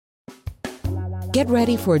Get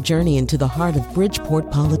ready for a journey into the heart of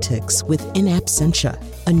Bridgeport politics with In Absentia,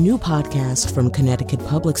 a new podcast from Connecticut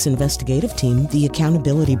Public's investigative team, The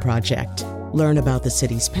Accountability Project. Learn about the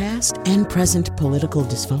city's past and present political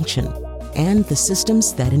dysfunction and the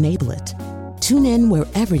systems that enable it. Tune in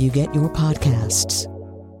wherever you get your podcasts.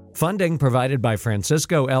 Funding provided by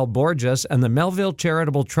Francisco L. Borges and the Melville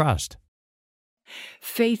Charitable Trust.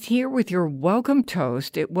 Faith here with your welcome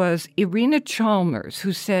toast. It was Irina Chalmers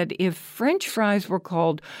who said, if French fries were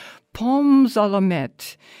called pommes à la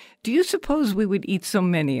mette, do you suppose we would eat so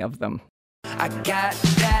many of them? I got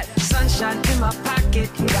that sunshine in my pocket,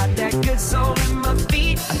 got that good soul in my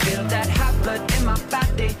feet. I feel that hot blood in my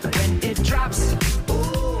body when it drops.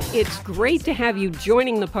 It's great to have you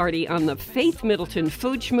joining the party on the Faith Middleton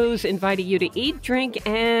Food Schmooze, inviting you to eat, drink,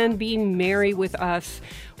 and be merry with us.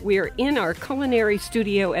 We're in our culinary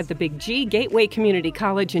studio at the Big G Gateway Community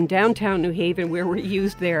College in downtown New Haven, where we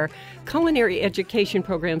use their culinary education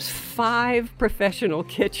program's 5 professional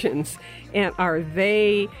kitchens. And are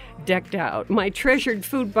they decked out? My treasured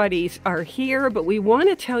food buddies are here, but we want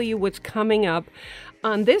to tell you what's coming up.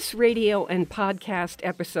 On this radio and podcast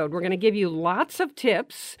episode, we're going to give you lots of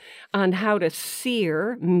tips on how to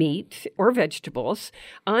sear meat or vegetables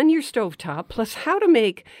on your stovetop, plus how to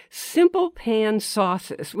make simple pan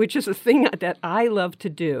sauces, which is a thing that I love to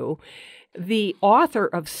do. The author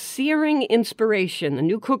of Searing Inspiration, the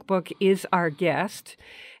new cookbook, is our guest.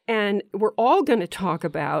 And we're all going to talk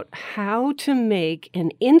about how to make an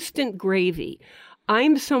instant gravy.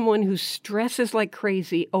 I'm someone who stresses like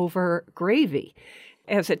crazy over gravy.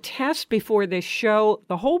 As a test before this show,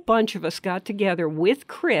 the whole bunch of us got together with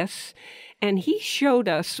Chris, and he showed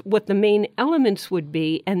us what the main elements would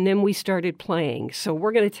be, and then we started playing. So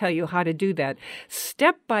we're going to tell you how to do that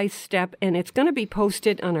step by step, and it's going to be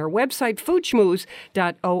posted on our website,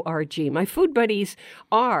 foodschmooze.org. My food buddies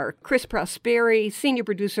are Chris Prosperi, senior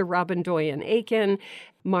producer Robin Doyen-Aiken,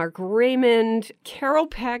 Mark Raymond, Carole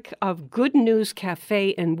Peck of Good News Cafe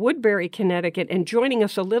in Woodbury, Connecticut, and joining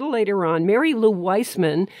us a little later on, Mary Lou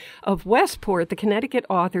Weissman of Westport, the Connecticut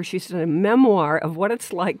author. She's done a memoir of what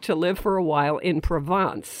it's like to live for a while in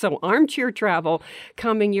Provence. So armchair travel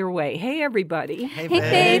coming your way. Hey, everybody. Hey,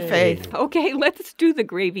 Faith. Okay, let's do the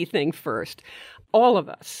gravy thing first. All of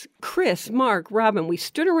us, Chris, Mark, Robin, we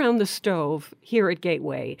stood around the stove here at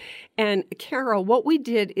Gateway. And Carole, what we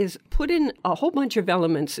did is put in a whole bunch of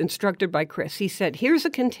elements instructed by Chris. He said, here's a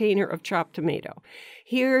container of chopped tomato.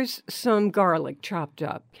 Here's some garlic chopped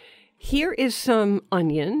up. Here is some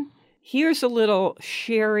onion. Here's a little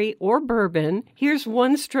sherry or bourbon. Here's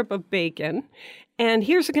 1 strip of bacon. And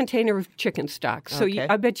here's a container of chicken stock. So Okay.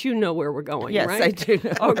 I bet you know where we're going, Yes, right? I do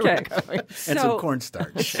know Okay. where we're going. And some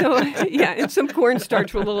cornstarch. And some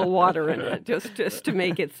cornstarch with a little water in it, just to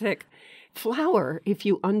make it thick. Flour, if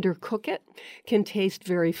you undercook it, can taste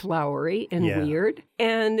very floury and weird.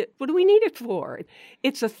 And what do we need it for?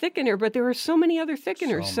 It's a thickener, but there are so many other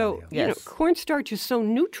thickeners. So, Yes. cornstarch is so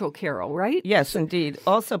neutral, Carole, right? Yes, indeed.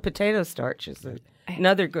 Also, potato starch is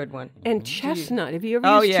another good one. And chestnut. Have you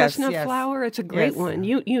ever used chestnut flour? It's a great Yes. one.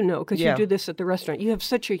 You know, because you do this at the restaurant. You have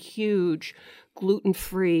such a huge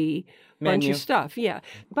gluten-free bunch Menu. of stuff. Yeah.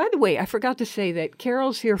 By the way, I forgot to say that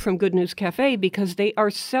Carole's here from Good News Cafe because they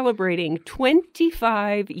are celebrating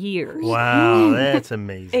 25 years. Wow, that's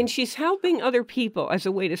amazing. And she's helping other people as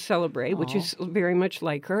a way to celebrate, which is very much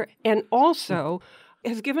like her. And also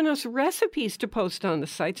has given us recipes to post on the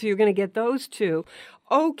site. So you're going to get those too.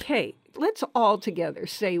 Okay. Let's all together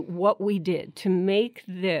say what we did to make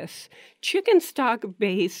this chicken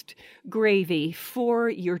stock-based gravy for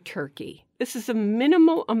your turkey. This is a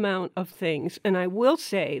minimal amount of things, and I will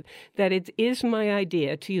say that it is my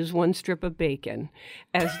idea to use 1 strip of bacon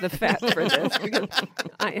as the fat for this.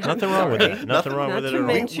 Nothing wrong with that. Nothing wrong with it at all. Not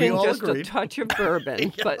to mention We all just agreed. a touch of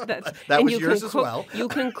bourbon. But that and was you yours can as cook, well. You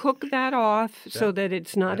can cook that off so that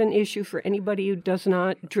it's not an issue for anybody who does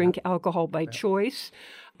not drink alcohol by choice.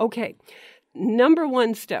 Okay, number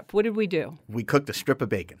 1 step, what did we do? We cooked a strip of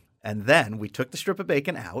bacon. And then we took the strip of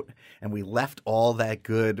bacon out and we left all that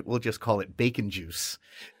good, we'll just call it bacon juice,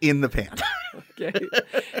 in the pan. Okay.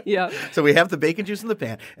 Yeah. So we have the bacon juice in the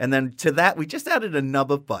pan. And then to that, we just added a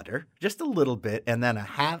nub of butter, just a little bit, and then a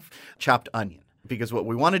half chopped onion. Because what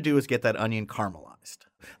we want to do is get that onion caramelized. caramelized.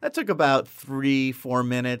 That took about 3-4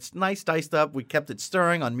 minutes. Nice diced up. We kept it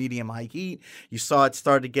stirring on medium-high heat. You saw it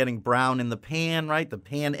started getting brown in the pan, right? The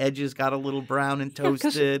pan edges got a little brown and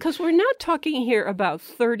toasted. Because we're not talking here about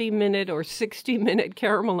 30-minute or 60-minute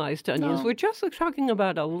caramelized onions. No. We're just talking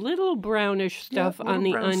about a little brownish stuff little on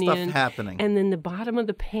the brown onion. stuff happening. And then the bottom of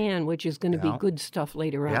the pan, which is going to be Yeah. good stuff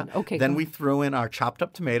later on. Yeah. Okay. Then go we threw in our chopped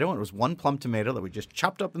up tomato, and it was 1 plum tomato that we just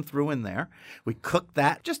chopped up and threw in there. We cooked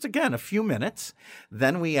that just, again, a few minutes.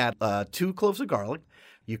 Then we add 2 cloves of garlic.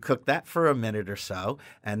 You cook that for a minute or so,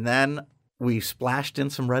 and then we splashed in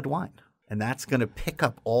some red wine. And that's going to pick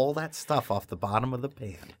up all that stuff off the bottom of the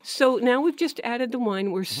pan. So now we've just added the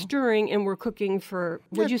wine. We're stirring and we're cooking for,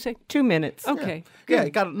 what'd you say? 2 minutes. Okay. Yeah,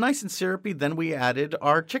 it got it nice and syrupy. Then we added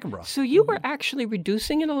our chicken broth. So you were actually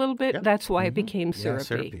reducing it a little bit. Yep. That's why it became Yeah,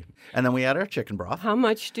 syrupy. And then we add our chicken broth. How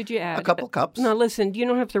much did you add? A couple cups. Now listen, you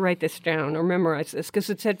don't have to write this down or memorize this because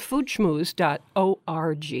it's at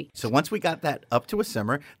foodschmooze.org. So once we got that up to a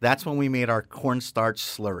simmer, that's when we made our cornstarch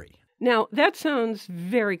slurry. Now that sounds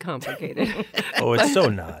very complicated. Oh, it's so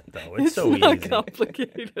not, though. It's so not easy.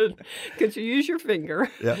 complicated because you use your finger.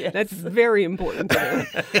 Yeah. That's very important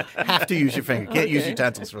to do. Have to use your finger. Can't use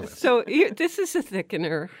utensils for this. So this is a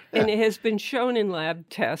thickener, and it has been shown in lab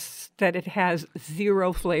tests that it has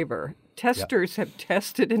 0 flavor. Testers have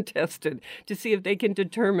tested and tested to see if they can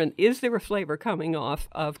determine, is there a flavor coming off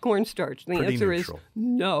of cornstarch? And the Pretty answer neutral. is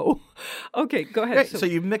no. Okay, go ahead. Okay, so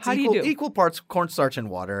you mix how do you do? equal parts cornstarch and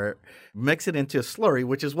water, mix it into a slurry,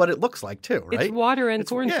 which is what it looks like too, right? It's water and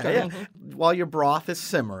cornstarch. Yeah. While your broth is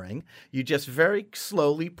simmering, you just very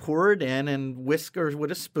slowly pour it in and whisk or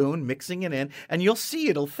with a spoon, mixing it in, and you'll see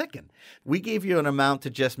it'll thicken. We gave you an amount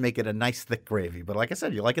to just make it a nice thick gravy. But like I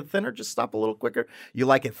said, you like it thinner, just stop a little quicker. You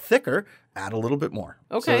like it thicker, add a little bit more.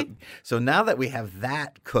 Okay. So now that we have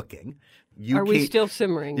that cooking, Are we still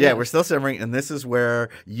simmering? Yeah, Yes. we're still simmering, and this is where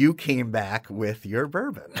you came back with your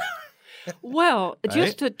bourbon. Well,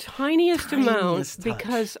 just the tiniest amount Tiniest touch.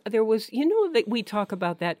 because there was, that we talk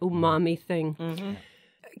about that umami thing. Mm-hmm.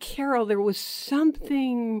 Carol, there was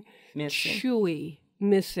something Missing. chewy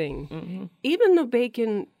missing. Mm-hmm. Even the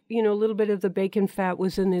bacon, a little bit of the bacon fat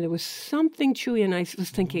was in there. There was something chewy, and I was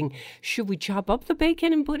thinking, should we chop up the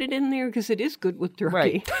bacon and put it in there? Because it is good with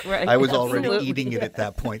turkey. Right. I was already Absolutely. eating it at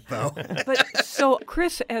that point, though. But so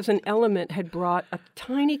Chris, as an element, had brought a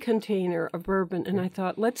tiny container of bourbon, and I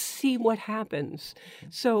thought, let's see what happens.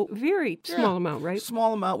 So very small amount, right?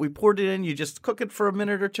 Small amount. We poured it in. You just cook it for a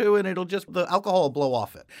minute or two, and the alcohol will blow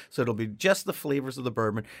off it. So it'll be just the flavors of the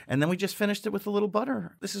bourbon. And then we just finished it with a little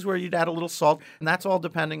butter. This is where you'd add a little salt, and that's all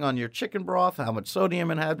depending on your chicken broth, how much sodium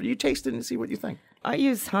it had. But you taste it and see what you think. I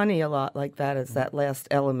use honey a lot like that as that last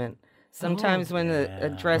element. Sometimes when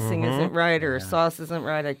the dressing isn't right or sauce isn't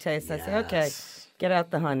right, I taste. I say, okay, get out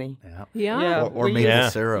the honey. Yeah. Or we maple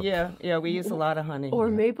use- syrup. Yeah, we use a lot of honey. Or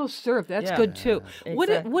maple syrup. That's Yeah. good too. What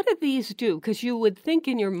do these do? Because you would think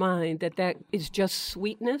in your mind that is just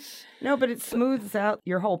sweetness. No, but it smooths out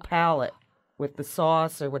your whole palate with the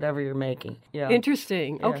sauce or whatever you're making. Yeah.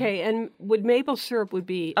 Interesting. Okay, and would maple syrup would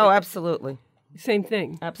be Oh, absolutely. same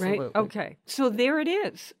thing, Absolutely. right? Okay, so there it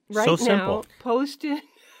is. Right So now, simple. posted.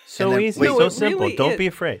 So And then- easy, wait, so no, it simple. really Don't is. be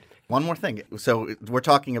afraid. One more thing. So we're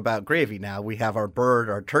talking about gravy now. We have our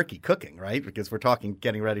turkey cooking, right? Because we're talking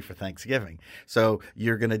getting ready for Thanksgiving. So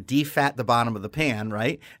you're going to defat the bottom of the pan,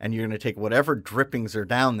 right? And you're going to take whatever drippings are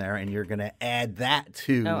down there and you're going to add that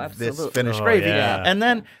to this absolutely. finished Oh, gravy. yeah. And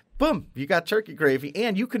then, boom, you got turkey gravy.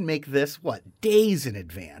 And you can make this, days in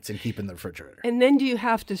advance and keep in the refrigerator. And then do you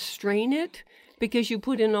have to strain it? Because you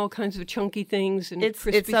put in all kinds of chunky things and It's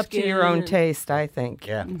crispy up to your skin own and- taste, I think.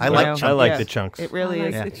 Yeah. You I like know? chunky. I like Yeah. the chunks. It really I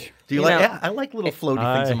is. like Yeah. it. Do you You like? know, Yeah, I like little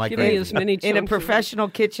floaty things in my Give me gravy. as many In a chunks as- professional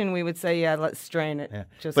kitchen, we would say, yeah, let's strain it. Yeah.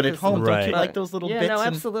 Just But at 'cause home, Right. don't you like those little Yeah, bits? no,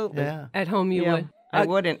 and- absolutely. Yeah. At home, you Yeah. would. I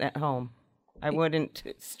wouldn't at home. I wouldn't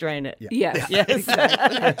strain it. Yes. Yes.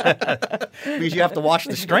 Because you have to wash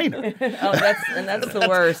the strainer. that's the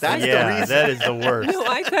worst. That's the Yeah, reason. that is the worst. No,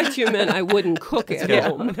 I thought you meant I wouldn't cook at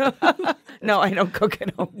home. No, I don't cook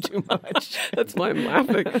at home too much. That's why I'm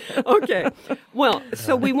laughing. Okay. Well,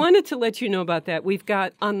 so we wanted to let you know about that. We've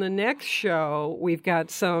got on the next show, we've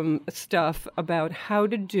got some stuff about how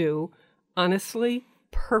to do, honestly,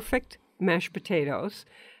 perfect mashed potatoes.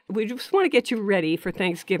 We just want to get you ready for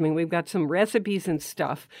Thanksgiving. We've got some recipes and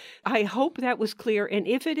stuff. I hope that was clear. And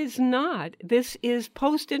if it is not, this is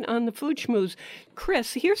posted on the Food Schmooze.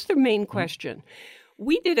 Chris, here's the main question.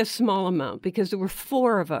 We did a small amount because there were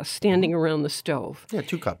 4 of us standing around the stove. Yeah,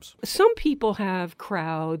 2 cups. Some people have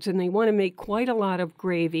crowds and they want to make quite a lot of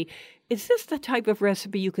gravy. Is this the type of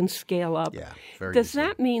recipe you can scale up? Yeah, very Does easily.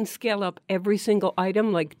 that mean scale up every single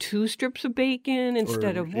item, like 2 strips of bacon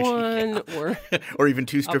instead of 1? Or Or even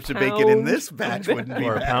 2 strips of bacon in pound. this batch wouldn't be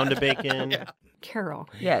Or a bad. pound of bacon. Carol,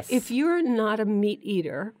 Yes. if you're not a meat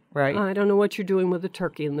eater, Right. I don't know what you're doing with the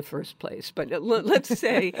turkey in the first place, but let's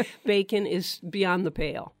say bacon is beyond the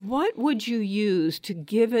pale. What would you use to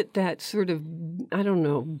give it that sort of, I don't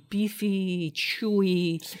know, beefy,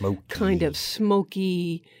 chewy, Smoky. kind of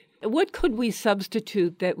smoky? What could we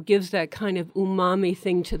substitute that gives that kind of umami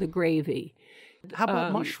thing to the gravy? How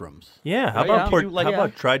about mushrooms? Yeah, how Oh, about yeah. how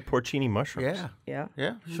about dried porcini mushrooms? Yeah. Yeah.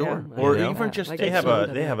 Yeah, sure. Yeah, Or I like even that. just Like They a have soda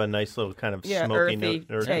a they that. have a nice little kind of Yeah, smoky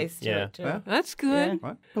earthy taste to it, too. Yeah. That's good.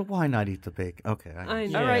 Right? But why not eat the bacon? Okay. I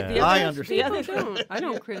know. All right, the Yeah. I other, understand. the People other don't. I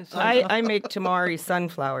don't criticize. I make tamari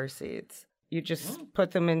sunflower seeds. You just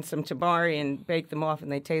put them in some tamari and bake them off,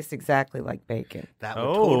 and they taste exactly like bacon. That would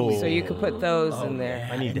Oh. totally. So you could put those in there.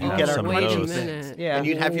 I need to You have get our some of wait a crunchy those. minute. things. Yeah. And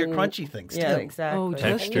you'd have your crunchy things Yeah, too. exactly. Oh, just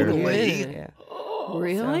Texture. a minute. Yeah.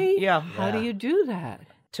 Really? Yeah. How do you do that?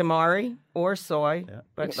 Tamari or soy,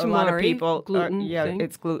 but a lot of Tamari, people, gluten thing?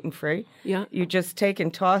 it's gluten free. Yeah. You just take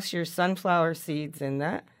and toss your sunflower seeds in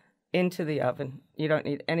that into the oven. You don't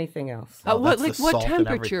need anything else. Oh, what that's the what salt and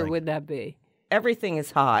temperature everything. would that be? Everything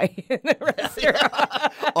is high in the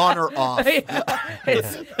restaurant. On or off.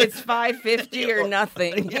 It's 550 or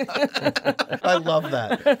nothing. I love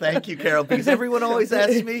that. Thank you, Carol. Because everyone always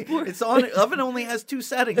asks me, it's on. Oven only has 2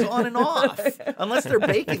 settings, on and off, unless they're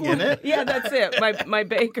baking in it. Yeah, that's it. My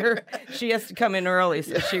baker, she has to come in early,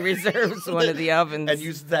 so she reserves one of the ovens. And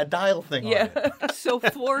use that dial thing on it. So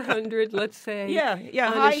 400, let's say. Yeah,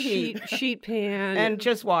 on high a heat. sheet pan. And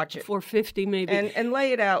just watch it. 450 maybe. And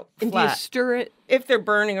lay it out And do you flat. stir it? If they're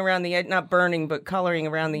burning around the edge, not burning, but coloring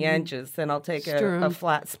around the edges, then I'll take Stir 'em. a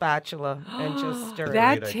flat spatula and just stir it.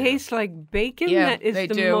 That tastes like bacon? Yeah, That is they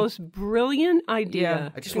the do. most brilliant idea. Yeah.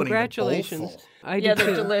 I just want to eat a bowl Congratulations. full. I do Yeah, they're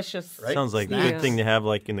too. delicious. Right? Sounds like a Snacks. good thing to have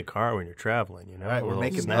like in the car when you're traveling, you know? All right, we're Little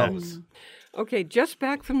making snacks. those. Okay, just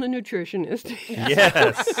back from the nutritionist.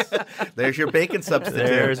 Yes. There's your bacon substitute.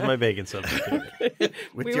 There's my bacon substitute.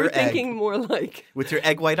 with We your were egg. thinking more like With your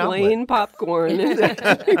egg white plain omelet. popcorn.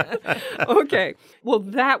 Okay. Well,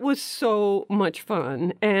 that was so much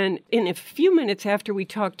fun. And in a few minutes after we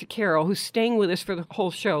talk to Carole, who's staying with us for the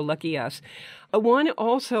whole show, lucky us, I want to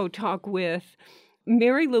also talk with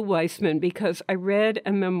Mary Lou Weissman because I read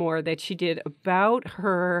a memoir that she did about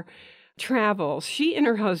her travels. She and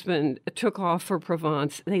her husband took off for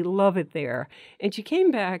Provence. They love it there. And she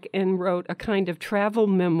came back and wrote a kind of travel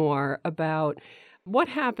memoir about what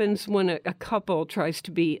happens when a couple tries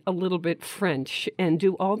to be a little bit French and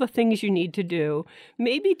do all the things you need to do,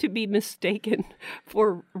 maybe to be mistaken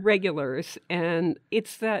for regulars. And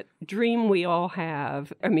it's that dream we all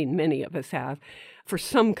have, I mean, many of us have, for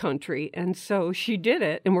some country. And so she did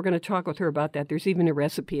it, and we're going to talk with her about that. There's even a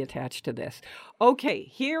recipe attached to this. Okay,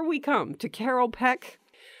 here we come to Carole Peck,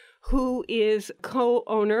 who is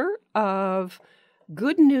co-owner of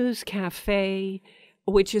Good News Cafe,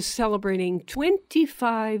 which is celebrating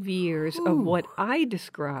 25 years of what I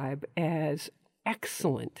describe as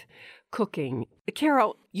excellent cooking.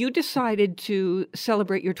 Carole, you decided to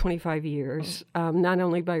celebrate your 25 years, not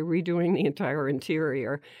only by redoing the entire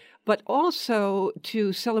interior, but also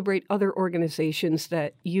to celebrate other organizations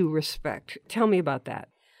that you respect. Tell me about that.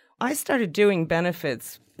 I started doing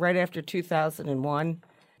benefits right after 2001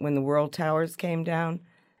 when the World Towers came down.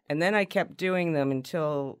 And then I kept doing them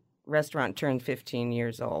until restaurant turned 15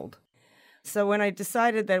 years old. So when I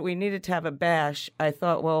decided that we needed to have a bash, I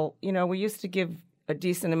thought, well, you know, we used to give a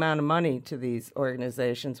decent amount of money to these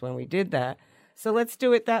organizations when we did that. So let's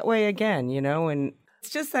do it that way again, you know, and it's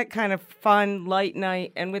just that kind of fun, light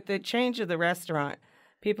night. And with the change of the restaurant,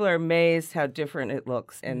 people are amazed how different it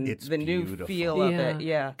looks and It's the new beautiful. feel of it.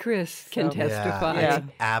 Yeah. Chris can So- testify. Yeah. It's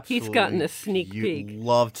absolutely. He's gotten a sneak peek.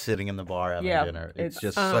 Loved sitting in the bar having Yeah, dinner. It's it's,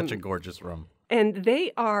 just such a gorgeous room. And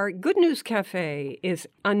they are, Good News Cafe is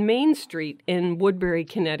on Main Street in Woodbury,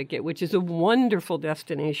 Connecticut, which is a wonderful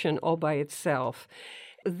destination all by itself.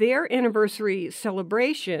 Their anniversary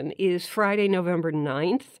celebration is Friday, November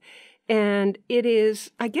 9th. And it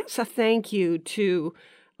is, I guess, a thank you to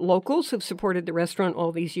locals who've supported the restaurant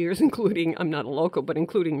all these years, including, I'm not a local, but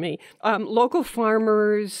including me, local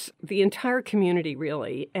farmers, the entire community,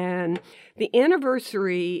 really. And the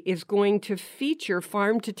anniversary is going to feature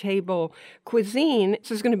farm-to-table cuisine.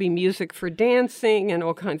 There's going to be music for dancing and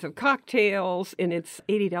all kinds of cocktails, and it's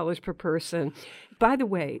 $80 per person. By the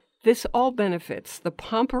way, This all benefits the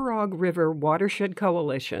Pomperaug River Watershed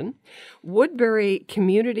Coalition, Woodbury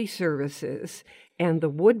Community Services, and the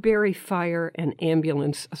Woodbury Fire and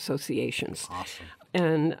Ambulance Associations. Awesome.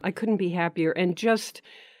 And I couldn't be happier. And just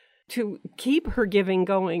to keep her giving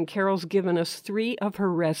going, Carole's given us 3 of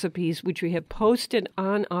her recipes, which we have posted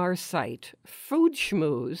on our site,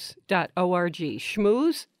 foodschmooze.org.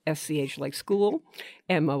 Schmooze, S-C-H like school,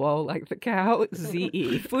 M-O-O like the cow,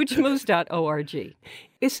 Z-E, foodschmooze.org.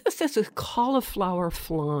 Is this a cauliflower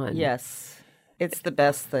flan? Yes. It's the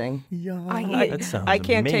best thing. That sounds I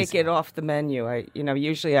can't take amazing. it off the menu.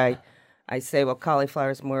 Usually I say, well,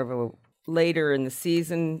 cauliflower is more of a later in the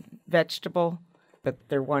season vegetable, but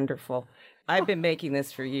they're wonderful. I've been making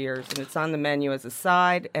this for years, and it's on the menu as a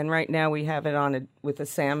side. And right now we have it with a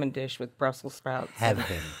salmon dish with Brussels sprouts. Heaven.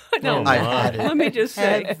 No, I've had it. let me just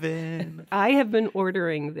say, Heaven. I have been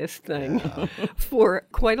ordering this thing for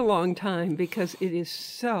quite a long time because it is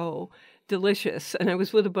so delicious. And I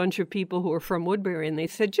was with a bunch of people who are from Woodbury, and they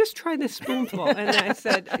said, just try this spoonful. And I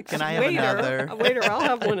said, Can I have another? Waiter, I'll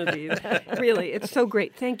have one of these. Really, it's so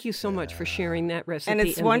great. Thank you so much for sharing that recipe. And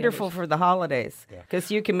it's the wonderful others. for the holidays because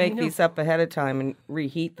you can make these up ahead of time and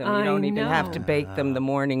reheat them. You don't even have to bake them the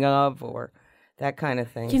morning of or that kind of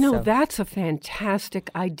thing. You know, So- that's a fantastic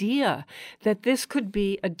idea, that this could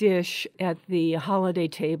be a dish at the holiday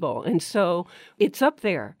table. And so it's up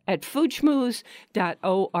there at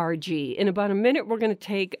foodschmooze.org. In about a minute, we're going to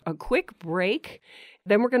take a quick break.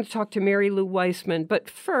 Then we're going to talk to Mary Lou Weissman. But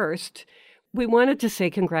first, we wanted to say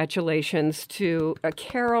congratulations to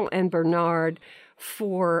Carole and Bernard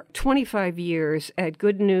for 25 years at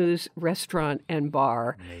Good News Restaurant and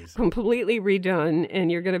Bar. Amazing. Completely redone,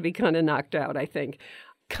 and you're going to be kind of knocked out, I think.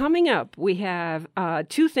 Coming up, we have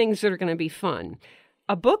 2 things that are going to be fun.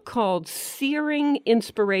 A book called Searing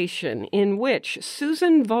Inspiration, in which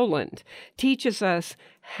Susan Voland teaches us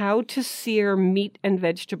how to sear meat and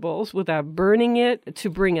vegetables without burning it to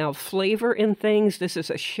bring out flavor in things. This is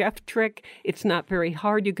a chef trick. It's not very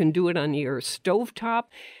hard. You can do it on your stovetop.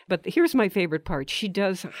 But here's my favorite part. She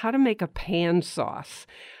does how to make a pan sauce.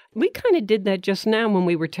 We kind of did that just now when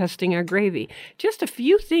we were testing our gravy. Just a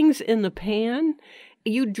few things in the pan.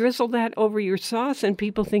 You drizzle that over your sauce and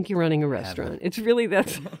people think you're running a restaurant. It's really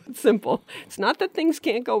that simple. It's not that things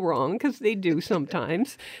can't go wrong, because they do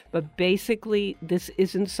sometimes. But basically, this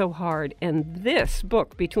isn't so hard. And this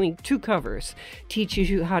book, between 2 covers, teaches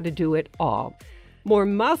you how to do it all. More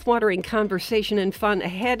mouth-watering conversation and fun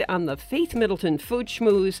ahead on the Faith Middleton Food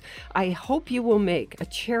Schmooze. I hope you will make a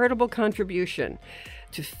charitable contribution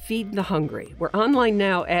to feed the hungry. We're online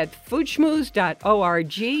now at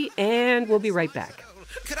foodschmooze.org, and we'll be right back.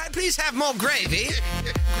 Could I please have more gravy?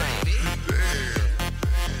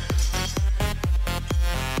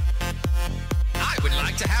 I would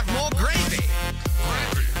like to have more gravy.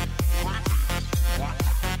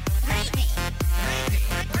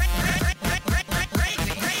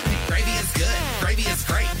 Gravy is good. Gravy is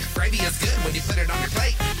great. Gravy is good when you put it on your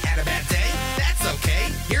plate. Had a bad day? That's okay.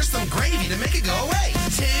 Here's some gravy to make it go away.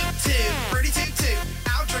 Toot, toot, pretty toot, toot.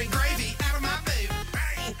 I'll drink gravy out of my boot.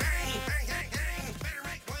 Bang, bang, bang, bang, bang. Better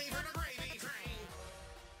make way for the gravy train.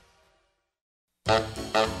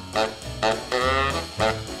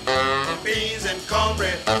 Beans and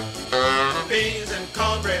cornbread. Beans and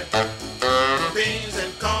cornbread. Beans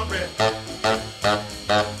and cornbread.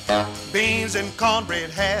 Beans and cornbread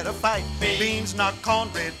had a fight. Beans knocked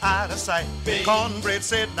cornbread out of sight. Cornbread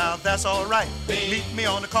said, now that's all right. Meet me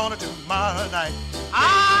on the corner tomorrow night.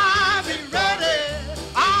 I'll be ready.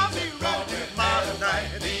 I'll be ready tomorrow night.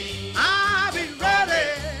 I'll be ready.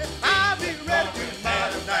 I'll be ready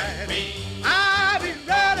tomorrow night. I'll be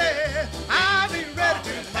ready. I'll be ready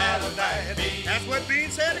tomorrow night. That's what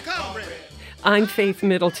Beans said to cornbread. I'm Faith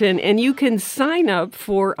Middleton, and you can sign up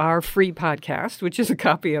for our free podcast, which is a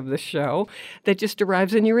copy of the show that just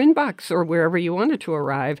arrives in your inbox or wherever you want it to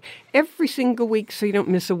arrive every single week, so you don't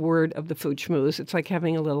miss a word of the Food Schmooze. It's like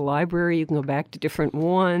having a little library. You can go back to different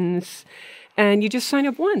ones. And you just sign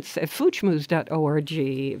up once at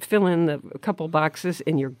foodschmooze.org. Fill in a couple boxes,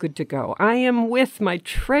 and you're good to go. I am with my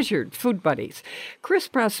treasured food buddies, Chris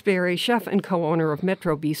Prosperi, chef and co-owner of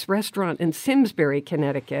Metro Beast Restaurant in Simsbury,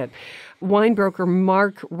 Connecticut, wine broker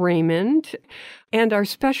Mark Raymond, and our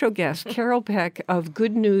special guest, Carole Peck of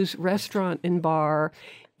Good News Restaurant and Bar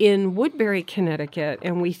in Woodbury, Connecticut,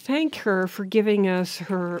 and we thank her for giving us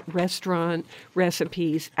her restaurant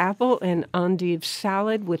recipes: apple and endive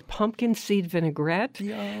salad with pumpkin seed vinaigrette,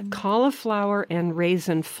 cauliflower and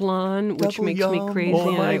raisin flan, which Double makes yum. me crazy, Oh,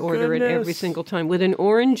 and my I order it every goodness. single time, with an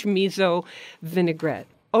orange miso vinaigrette.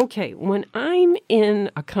 Okay, when I'm in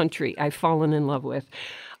a country I've fallen in love with,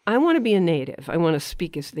 I want to be a native. I want to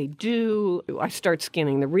speak as they do. I start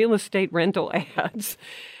scanning the real estate rental ads.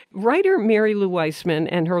 Writer Mary Lou Weissman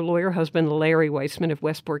and her lawyer husband Larry Weissman of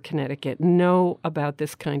Westport, Connecticut know about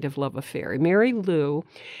this kind of love affair. Mary Lou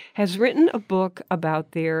has written a book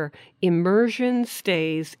about their immersion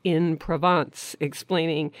stays in Provence,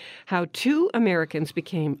 explaining how two Americans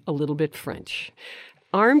became a little bit French.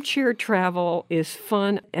 Armchair travel is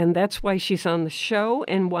fun, and that's why she's on the show.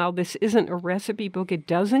 And while this isn't a recipe book, it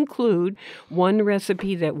does include one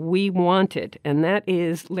recipe that we wanted, and that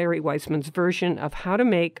is Larry Weissman's version of how to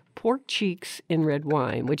make pork cheeks in red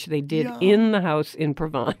wine, which they did in the house in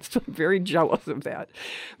Provence. I'm very jealous of that.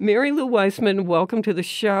 Mary Lou Weissman, welcome to the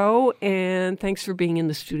show, and thanks for being in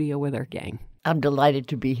the studio with our gang. I'm delighted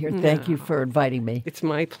to be here. Thank you for inviting me. It's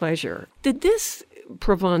my pleasure. Did this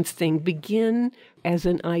Provence thing begin as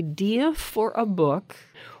an idea for a book,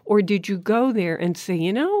 or did you go there and say,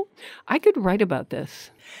 you know, I could write about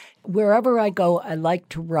this? Wherever I go, I like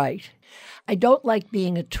to write. I don't like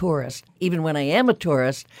being a tourist. Even when I am a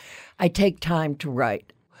tourist, I take time to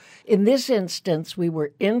write. In this instance, we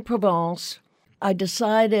were in Provence. I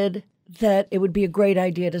decided that it would be a great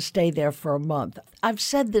idea to stay there for a month. I've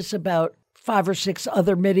said this about 5 or 6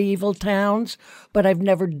 other medieval towns, but I've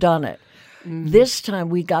never done it. This time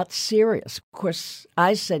we got serious. Of course,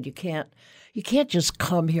 I said you can't just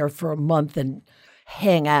come here for a month and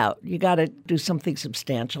hang out. You got to do something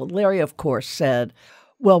substantial. Larry, of course, said,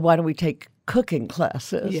 well, why don't we take cooking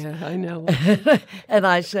classes? Yeah, I know. And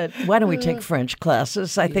I said, why don't we take French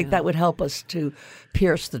classes? I think that would help us to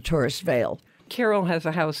pierce the tourist veil. Carole has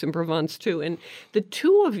a house in Provence, too, and the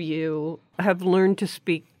two of you have learned to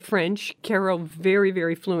speak French. Carole very,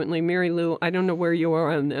 very fluently. Mary Lou, I don't know where you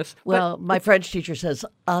are on this. Well, my French teacher says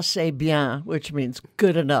assez bien, which means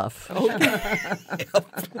good enough. Okay.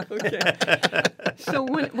 So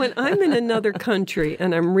when I'm in another country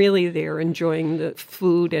and I'm really there enjoying the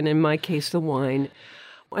food and, in my case, the wine,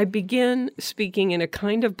 I begin speaking in a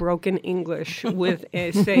kind of broken English with,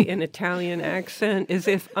 say, an Italian accent, as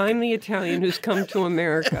if I'm the Italian who's come to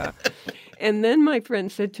America. And then my friend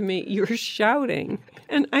said to me, you're shouting.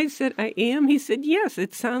 And I said, I am? He said, yes,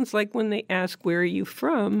 it sounds like when they ask, where are you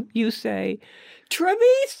from? You say,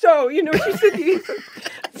 Treviso. You know, she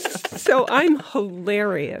said, so I'm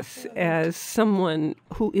hilarious as someone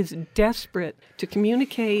who is desperate to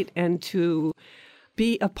communicate and to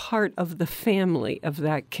be a part of the family of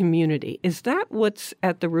that community. Is that what's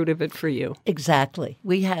at the root of it for you? Exactly.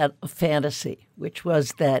 We had a fantasy, which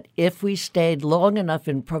was that if we stayed long enough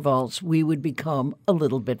in Provence, we would become a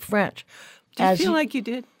little bit French. Do you feel like you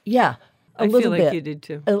did? Yeah, a little bit. I feel like you did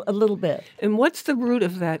too. A little bit. And what's the root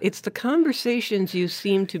of that? It's the conversations you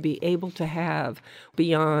seem to be able to have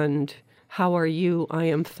beyond, how are you? I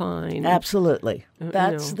am fine. Absolutely.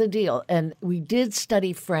 That's the deal. And we did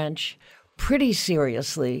study French pretty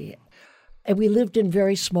seriously, and we lived in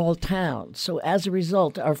very small towns. So as a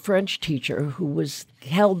result, our French teacher, who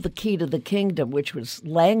held the key to the kingdom, which was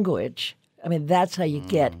language, I mean, that's how you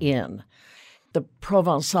get in. The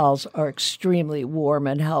Provençals are extremely warm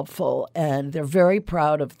and helpful, and they're very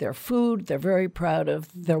proud of their food. They're very proud of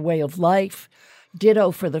their way of life.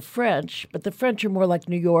 Ditto for the French, but the French are more like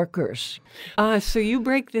New Yorkers. So you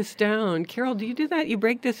break this down. Carole, do you do that? You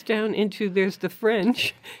break this down into there's the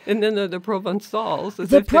French and then the Provençals.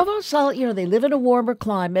 The Provençal, they live in a warmer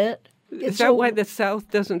climate. Is that why the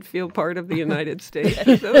South doesn't feel part of the United States?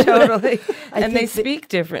 Totally. And they speak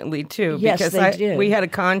differently, too. Yes, because they do. We had a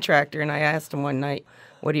contractor, and I asked him one night,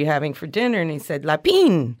 what are you having for dinner? And he said,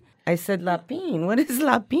 lapine. I said, lapine? What is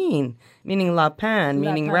lapine? Meaning lapin,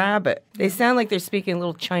 meaning rabbit. They sound like they're speaking a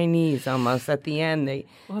little Chinese almost at the end.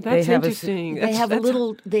 That's interesting. They have a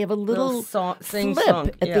little flip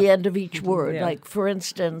at the end of each word. Yeah. Like, for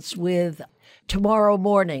instance, with tomorrow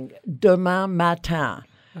morning, demain matin.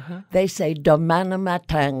 They say demain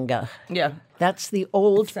matin. Yeah. That's the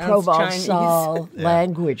old Provençal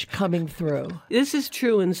language coming through. This is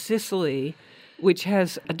true in Sicily, which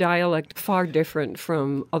has a dialect far different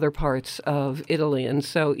from other parts of Italy. And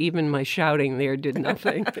so even my shouting there did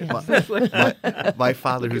nothing. My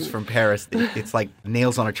father, who's from Paris, it's like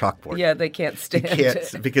nails on a chalkboard. Yeah, they can't stand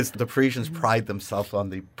it. Because the Parisians pride themselves on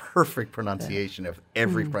the perfect pronunciation of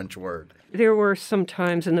every French word. There were some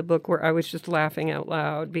times in the book where I was just laughing out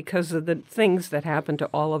loud because of the things that happen to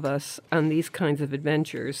all of us on these kinds of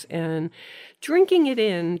adventures. And drinking it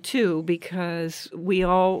in, too, because we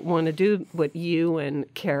all want to do what you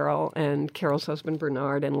and Carole and Carole's husband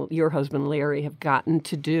Bernard and your husband Larry have gotten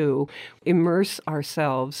to do, immerse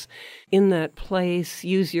ourselves in that place,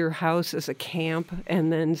 use your house as a camp,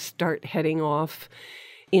 and then start heading off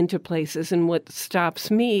into places. And what stops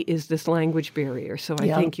me is this language barrier. So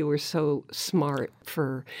I think you were so smart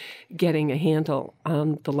for getting a handle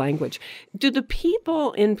on the language. Do the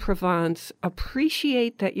people in Provence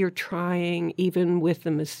appreciate that you're trying even with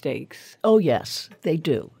the mistakes? Oh, yes, they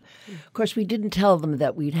do. Of course, we didn't tell them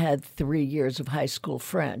that we'd had 3 years of high school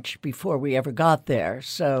French before we ever got there.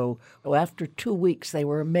 So after 2 weeks, they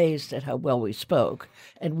were amazed at how well we spoke,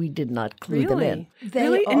 and we did not clue them in.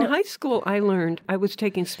 Really? In high school, I was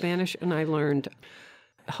taking Spanish, and I learned,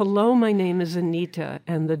 hello, my name is Anita,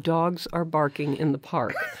 and the dogs are barking in the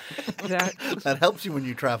park. That helps you when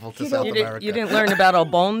you travel to South America. You didn't learn about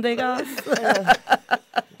albondigas?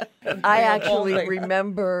 I actually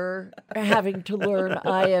remember having to learn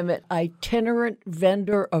I am an itinerant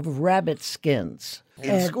vendor of rabbit skins.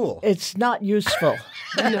 In school? It's not useful.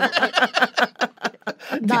 Not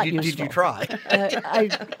useful. Did you try?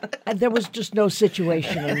 There was just no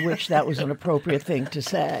situation in which that was an appropriate thing to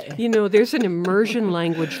say. You know, there's an immersion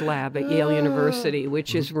language lab at Yale University,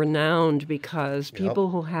 which is renowned because people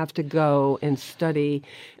who have to go and study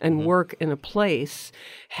and work in a place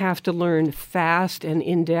have to learn fast and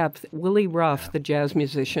in-depth. Willie Ruff, the jazz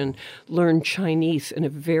musician, learned Chinese in a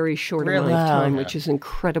very short amount of time, which is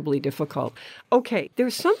incredibly difficult. Okay,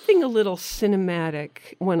 there's something a little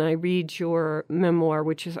cinematic when I read your memoir,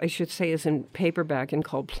 which is, I should say, is in paperback and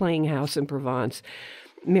called Playing House in Provence,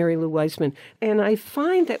 Mary Lou Weissman. And I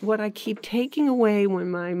find that what I keep taking away when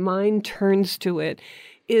my mind turns to it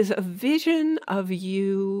is a vision of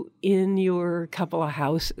you in your couple of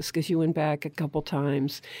houses, because you went back a couple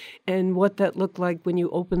times, and what that looked like when you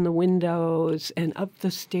opened the windows and up the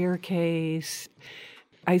staircase.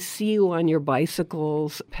 I see you on your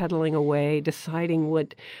bicycles pedaling away, deciding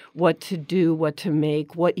what to do, what to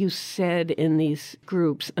make, what you said in these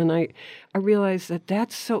groups. And I realize that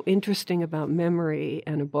that's so interesting about memory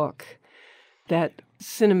and a book, that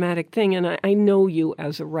cinematic thing. And I know you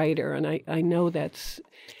as a writer, and I know that's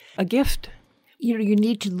a gift. You know, you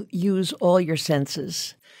need to use all your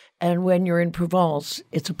senses. And when you're in Provence,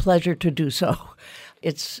 it's a pleasure to do so.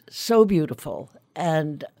 It's so beautiful.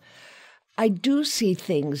 And I do see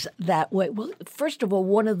things that way. Well, first of all,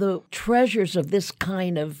 one of the treasures of this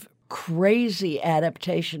kind of crazy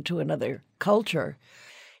adaptation to another culture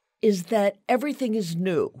is that everything is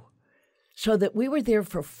new. So that we were there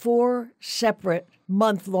for 4 separate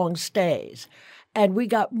month-long stays. And we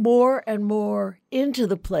got more and more into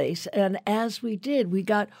the place. And as we did, we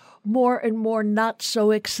got more and more not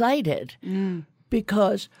so excited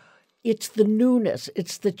because it's the newness,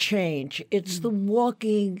 it's the change, it's the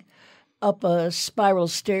walking up a spiral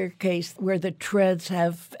staircase where the treads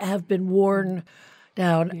have been worn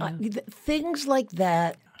down. Things like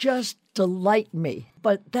that just delight me.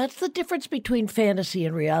 But that's the difference between fantasy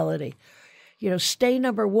and reality. You know, stay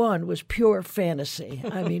number 1 was pure fantasy.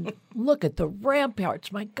 I mean, look at the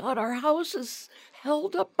ramparts. My God, our house is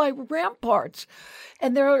held up by ramparts.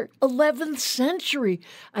 And they're 11th century.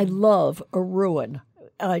 I love a ruin.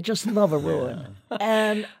 I just love a ruin.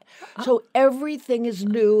 And so everything is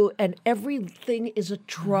new and everything is a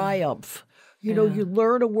triumph. You know, you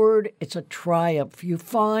learn a word, it's a triumph. You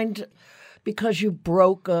find, because you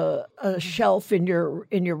broke a shelf in your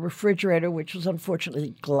refrigerator, which was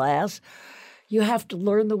unfortunately glass, you have to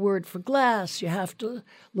learn the word for glass. You have to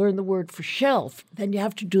learn the word for shelf. Then you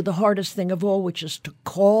have to do the hardest thing of all, which is to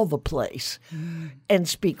call the place and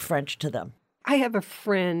speak French to them. I have a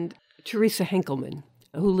friend, Teresa Henkelman,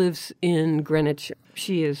 who lives in Greenwich.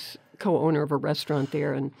 She is co-owner of a restaurant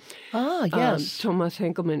there. And Thomas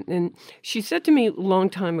Henkelman. And she said to me a long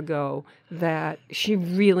time ago that she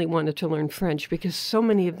really wanted to learn French because so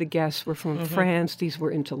many of the guests were from France. These were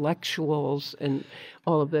intellectuals and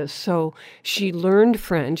all of this. So she learned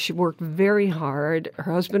French. She worked very hard.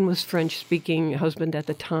 Her husband was French-speaking husband at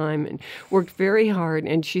the time and worked very hard.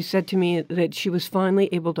 And she said to me that she was finally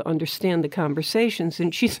able to understand the conversations.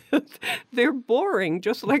 And she said, they're boring,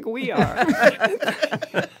 just like we are.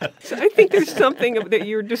 So I think there's something that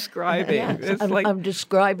you're describing. Yes, I'm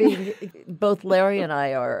describing, both Larry and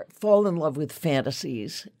I fall in love with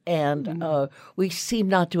fantasies. And we seem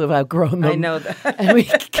not to have outgrown them. I know that. And we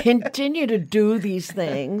continue to do these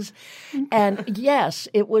things. And yes,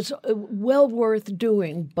 it was well worth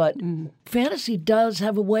doing, but fantasy does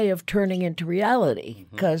have a way of turning into reality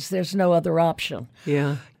because there's no other option.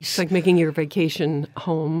 Yeah. It's like making your vacation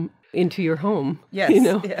home into your home. Yes. You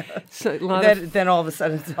know? Yeah. So then all of a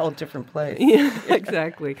sudden it's a whole different place. Yeah,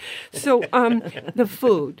 exactly. So the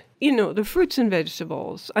food, the fruits and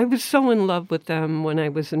vegetables, I was so in love with them when I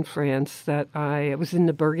was in France that I was in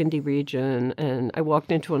the Burgundy region and I walked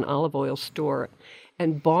into an olive oil store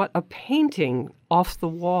and bought a painting off the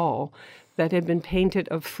wall that had been painted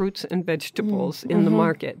of fruits and vegetables in the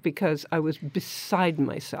market because I was beside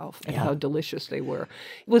myself at how delicious they were.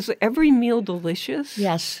 Was every meal delicious?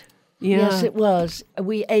 Yes. Yeah. Yes, it was.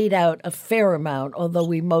 We ate out a fair amount, although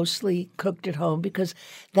we mostly cooked at home because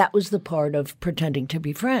that was the part of pretending to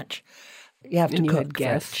be French. You have to And you cook had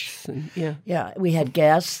guests. French. Yeah. We had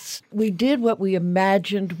guests. We did what we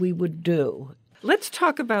imagined we would do. Let's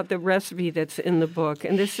talk about the recipe that's in the book.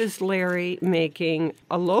 And this is Larry making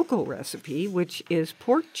a local recipe, which is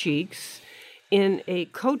pork cheeks in a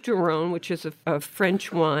Côte du Rhône, which is a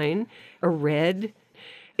French wine, a red.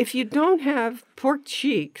 If you don't have pork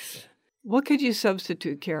cheeks, what could you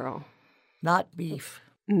substitute, Carole? Not beef.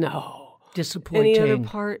 No. Disappointing. Any other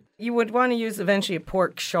part? You would want to use eventually a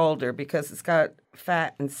pork shoulder because it's got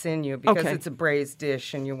fat and sinew because it's a braised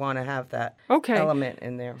dish and you want to have that element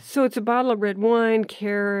in there. So it's a bottle of red wine,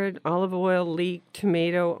 carrot, olive oil, leek,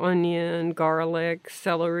 tomato, onion, garlic,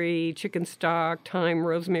 celery, chicken stock, thyme,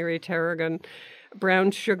 rosemary, tarragon,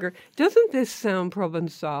 brown sugar. Doesn't this sound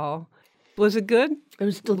Provençal? Was it good? It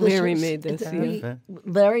was delicious. Larry made this.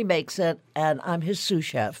 Larry makes it, and I'm his sous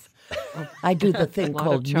chef. I do the thing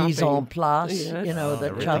called mise en place, Yes.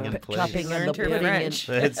 the chopping and the putting in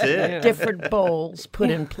That's it. different bowls put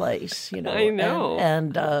in place. I know.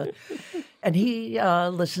 And he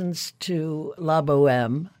listens to La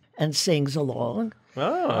Bohème and sings along.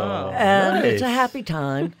 Oh, And nice. it's a happy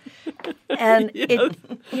time. And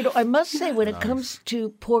I must say, when it comes to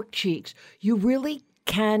pork cheeks, you really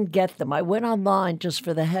can get them. I went online just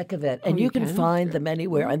for the heck of it, and you can find them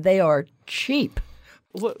anywhere, and they are cheap.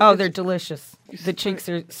 Oh, they're delicious. The cheeks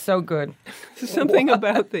are so good. Something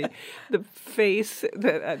about the face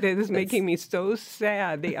that is making me so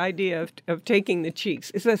sad. The idea of taking the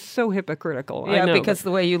cheeks is that so hypocritical. Yeah, I know, because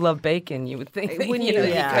the way you love bacon, you would think that, Wouldn't you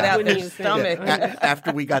you? cut out Wouldn't their you think stomach.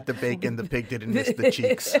 After we got the bacon, the pig didn't miss the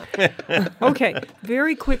cheeks. Okay,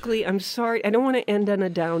 very quickly, I'm sorry. I don't want to end on a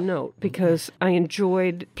down note because I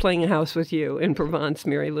enjoyed playing a house with you in Provence,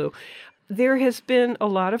 Mary Lou. There has been a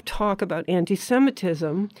lot of talk about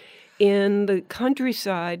anti-Semitism in the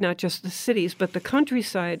countryside, not just the cities, but the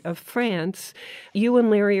countryside of France. You and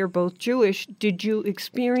Larry are both Jewish. Did you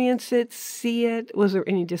experience it, see it? Was there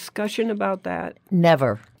any discussion about that?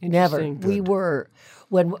 Never. Interesting. We were,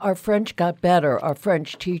 when our French got better, our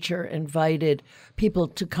French teacher invited people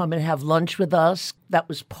to come and have lunch with us. That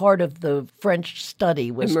was part of the French study,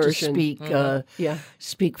 was Immersion. to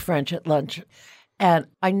speak French at lunch. And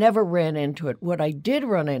I never ran into it. What I did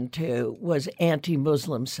run into was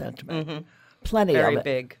anti-Muslim sentiment. Plenty Very of it.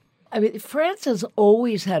 big. I mean, France has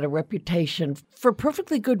always had a reputation, for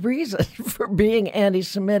perfectly good reason, for being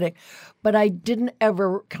anti-Semitic, but I didn't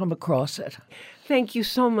ever come across it. Thank you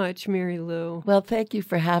so much, Mary Lou. Well, thank you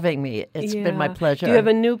for having me. It's been my pleasure. Do you have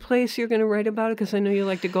a new place you're going to write about it? Because I know you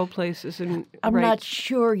like to go places and I'm write. not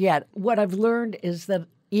sure yet. What I've learned is that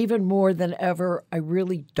even more than ever, I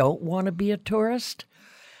really don't want to be a tourist.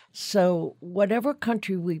 So whatever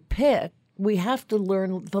country we pick, we have to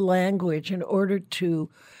learn the language in order to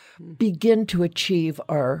begin to achieve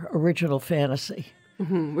our original fantasy.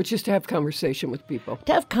 Which is to have conversation with people.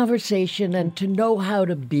 To have conversation and to know how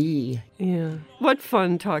to be. Yeah. What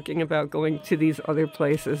fun talking about going to these other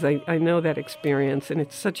places. I know that experience, and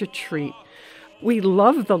it's such a treat. We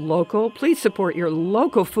love the local. Please support your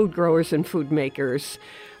local food growers and food makers.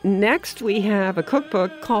 Next, we have a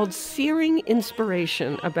cookbook called Searing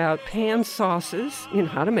Inspiration about pan sauces,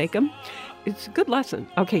 how to make them. It's a good lesson.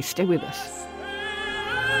 Okay, stay with us.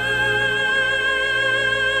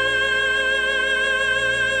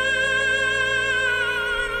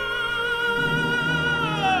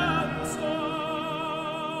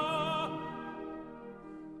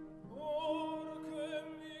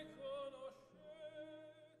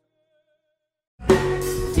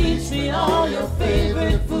 Teach me all your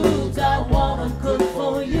favorite foods, I wanna cook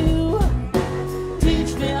for you.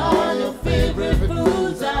 Teach me all your favorite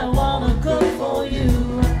foods, I wanna cook for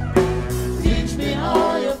you. Teach me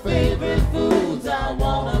all your favorite foods, I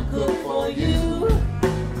wanna cook for you.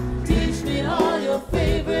 Teach me all your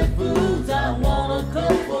favorite foods, I wanna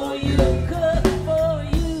cook for you. Cook for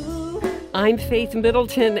you. I'm Faith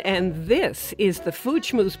Middleton, and this is the Food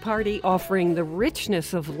Schmooze Party, offering the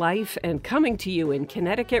richness of life and coming to you in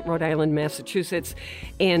Connecticut, Rhode Island, Massachusetts,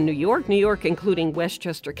 and New York, including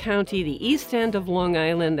Westchester County, the East End of Long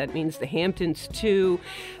Island. That means the Hamptons, too.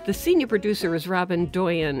 The senior producer is Robin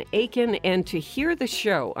Doyen-Aiken, and to hear the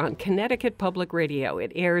show on Connecticut Public Radio,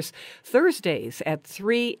 it airs Thursdays at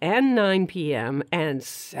 3 and 9 p.m. and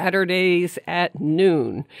Saturdays at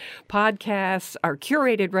noon. Podcasts, our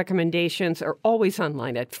curated recommendations are always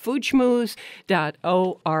online at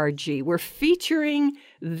foodschmooze.org. We're featuring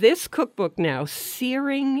this cookbook now,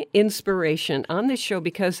 Searing Inspiration, on this show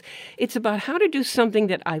because it's about how to do something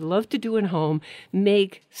that I love to do at home,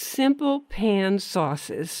 make simple pan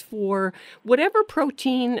sauces for whatever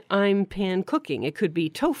protein I'm pan cooking. It could be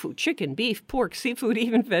tofu, chicken, beef, pork, seafood,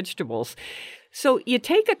 even vegetables. So you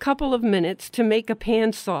take a couple of minutes to make a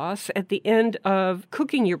pan sauce at the end of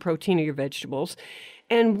cooking your protein or your vegetables.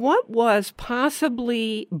 And what was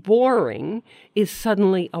possibly boring is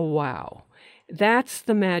suddenly a wow. That's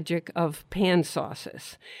the magic of pan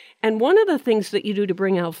sauces. And one of the things that you do to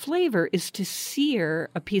bring out flavor is to sear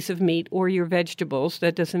a piece of meat or your vegetables.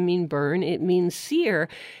 That doesn't mean burn, it means sear.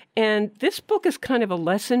 And this book is kind of a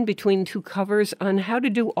lesson between two covers on how to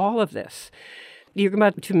do all of this. You're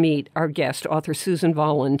about to meet our guest, author Susan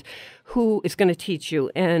Volland, who is going to teach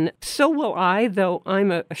you. And so will I, though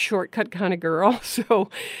I'm a shortcut kind of girl. So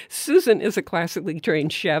Susan is a classically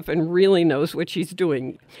trained chef and really knows what she's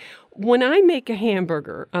doing. When I make a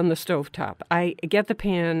hamburger on the stovetop, I get the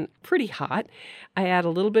pan pretty hot. I add a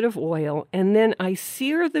little bit of oil, and then I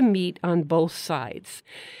sear the meat on both sides.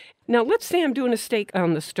 Now, let's say I'm doing a steak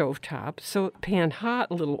on the stovetop. So pan hot,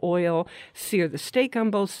 a little oil, sear the steak on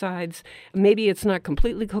both sides. Maybe it's not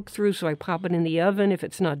completely cooked through, so I pop it in the oven if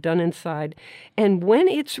it's not done inside. And when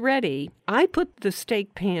it's ready, I put the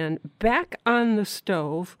steak pan back on the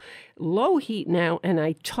stove, low heat now, and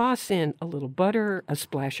I toss in a little butter, a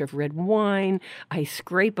splash of red wine. I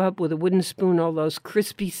scrape up with a wooden spoon all those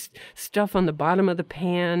crispy stuff on the bottom of the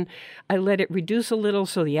pan. I let it reduce a little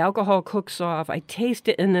so the alcohol cooks off. I taste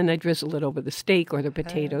it, and then I drizzle it over the steak or the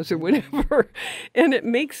potatoes or whatever. And it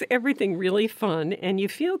makes everything really fun, and you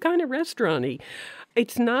feel kind of restaurant-y.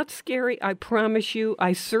 It's not scary, I promise you.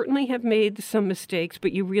 I certainly have made some mistakes,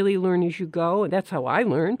 but you really learn as you go, and that's how I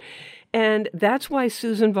learn. And that's why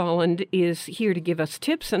Susan Volland is here to give us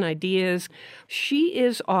tips and ideas. She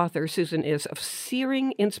is author, Susan is, of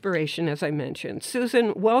Searing Inspiration, as I mentioned.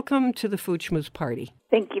 Susan, welcome to the Food Schmooze Party.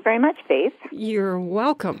 Thank you very much, Faith. You're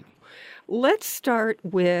welcome. Let's start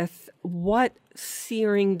with what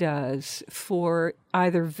searing does for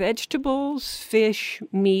either vegetables, fish,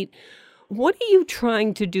 meat. What are you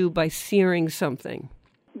trying to do by searing something?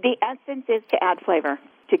 The essence is to add flavor,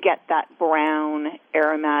 to get that brown,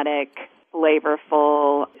 aromatic,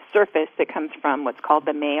 flavorful surface that comes from what's called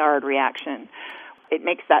the Maillard reaction. It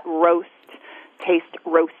makes that roast taste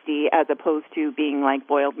roasty as opposed to being like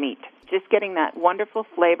boiled meat. Just getting that wonderful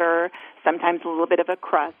flavor, sometimes a little bit of a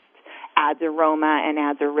crust, adds aroma and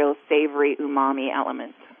adds a real savory umami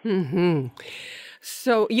element. Mm-hmm.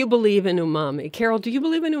 So you believe in umami. Carole, do you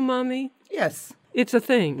believe in umami? Yes. It's a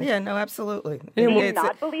thing. Yeah, no, absolutely. Do you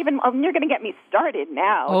not believe in? Oh, you're going to get me started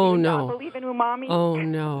now. Oh, do you no. not believe in umami? Oh,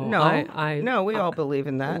 no. No, we all believe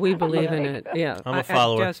in that. We believe in it, yeah. I'm a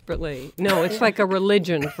follower. Desperately. No, it's like a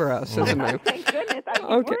religion for us, isn't it? Thank goodness.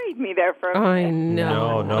 You worried me there for a minute.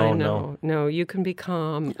 I know. No, you can be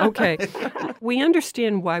calm. Okay. We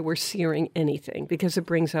understand why we're searing anything, because it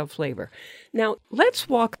brings out flavor. Now, let's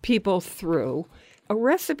walk people through a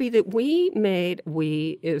recipe that we made.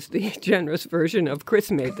 We is the generous version of Chris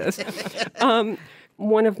made this.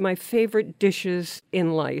 One of my favorite dishes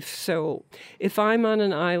in life. So if I'm on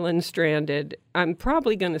an island stranded, I'm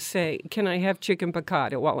probably going to say, can I have chicken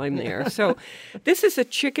piccata while I'm there? So this is a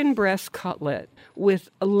chicken breast cutlet with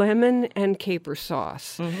lemon and caper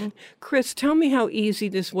sauce. Mm-hmm. Chris, tell me how easy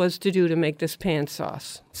this was to do to make this pan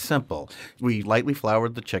sauce. Simple. We lightly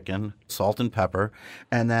floured the chicken, salt and pepper,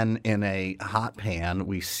 and then in a hot pan,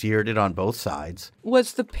 we seared it on both sides.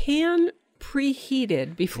 Was the pan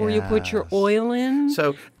preheated before you put your oil in?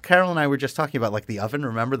 So Carole and I were just talking about like the oven.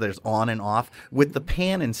 Remember, there's on and off. With the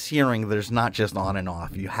pan and searing, there's not just on and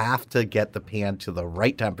off. You have to get the pan to the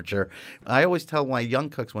right temperature. I always tell my young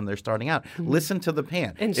cooks when they're starting out, listen to the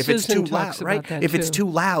pan. And if Susan it's too loud, right? If it's too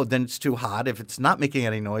loud, then it's too hot. If it's not making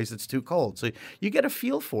any noise, it's too cold. So you get a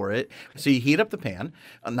feel for it. So you heat up the pan,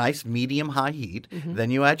 a nice medium-high heat. Mm-hmm. Then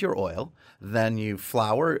you add your oil. Then you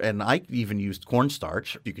flour, and I even used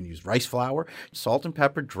cornstarch. You can use rice flour, salt and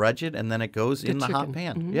pepper, dredge it, and then it goes in the hot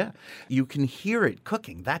pan. Mm-hmm. Yeah. You can hear it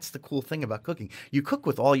cooking. That's the cool thing about cooking. You cook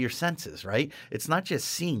with all your senses, right? It's not just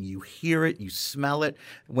seeing. You hear it, you smell it.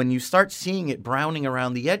 When you start seeing it browning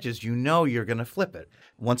around the edges, you know you're going to flip it.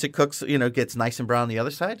 Once it cooks, gets nice and brown on the other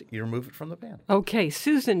side, you remove it from the pan. Okay,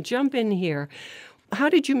 Susan, jump in here. How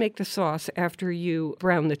did you make the sauce after you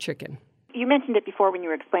browned the chicken? You mentioned it before when you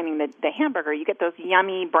were explaining the hamburger. You get those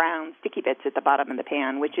yummy brown sticky bits at the bottom of the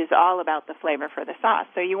pan, which is all about the flavor for the sauce.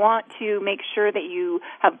 So you want to make sure that you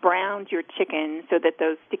have browned your chicken so that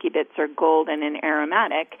those sticky bits are golden and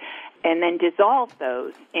aromatic, and then dissolve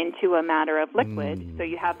those into a matter of liquid so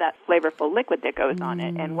you have that flavorful liquid that goes on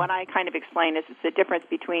it. And what I kind of explain is it's the difference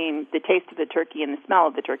between the taste of the turkey and the smell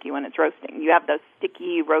of the turkey when it's roasting. You have those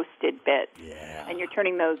sticky roasted bits, and you're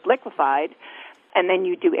turning those liquefied. And then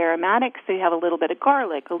you do aromatics, so you have a little bit of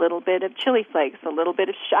garlic, a little bit of chili flakes, a little bit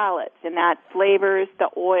of shallots, and that flavors the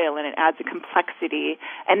oil and it adds a complexity.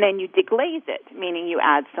 And then you deglaze it, meaning you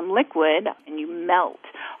add some liquid and you melt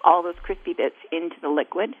all those crispy bits into the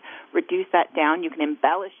liquid, reduce that down. You can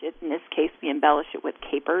embellish it. In this case, we embellish it with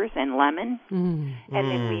capers and lemon. And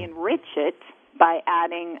then we enrich it by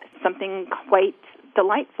adding something quite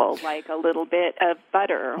delightful, like a little bit of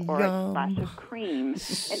butter or a splash of cream. And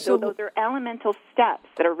so those are elemental steps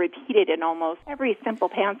that are repeated in almost every simple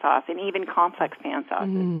pan sauce and even complex pan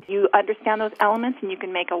sauces. You understand those elements and you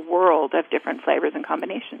can make a world of different flavors and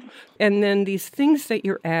combinations. And then these things that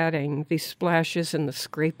you're adding, these splashes and the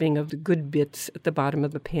scraping of the good bits at the bottom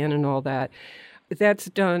of the pan and all that, that's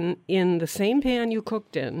done in the same pan you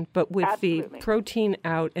cooked in, but with the protein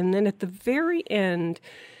out. And then at the very end,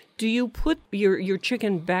 do you put your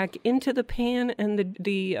chicken back into the pan and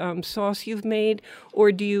the sauce you've made,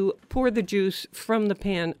 or do you pour the juice from the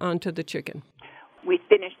pan onto the chicken? We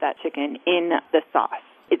finish that chicken in the sauce.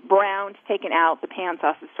 It's browned, taken out, the pan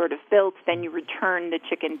sauce is sort of filled, then you return the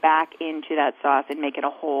chicken back into that sauce and make it a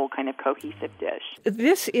whole kind of cohesive dish.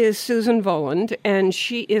 This is Susan Voland, and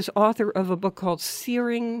she is author of a book called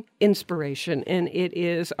Searing Inspiration, and it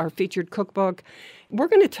is our featured cookbook. We're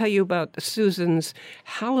going to tell you about Susan's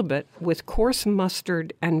halibut with coarse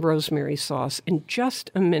mustard and rosemary sauce in just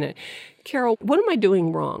a minute. Carole, what am I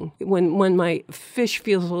doing wrong when my fish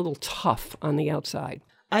feels a little tough on the outside?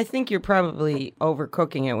 I think you're probably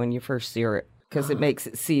overcooking it when you first sear it because it makes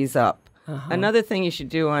it seize up. Another thing you should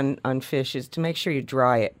do on fish is to make sure you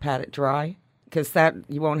dry it, pat it dry, because that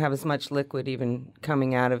you won't have as much liquid even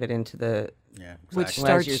coming out of it into the which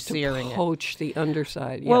starts to poach the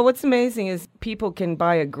underside. Well, what's amazing is people can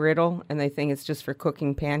buy a griddle and they think it's just for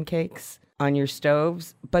cooking pancakes on your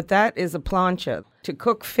stoves, but that is a plancha. To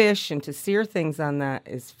cook fish and to sear things on that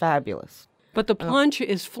is fabulous. But the plancha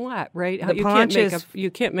is flat, right?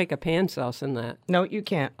 You can't make a pan sauce in that. No, you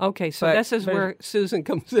can't. Okay, so this is where Susan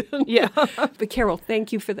comes in. Yeah. But Carole,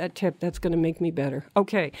 thank you for that tip. That's going to make me better.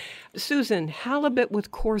 Okay, Susan, halibut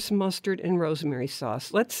with coarse mustard and rosemary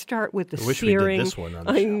sauce. Let's start with the searing. We did this one on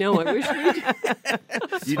the show. I know. I wish we did.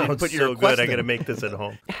 You didn't put your good. I got to make this at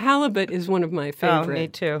home. Halibut is one of my favorite me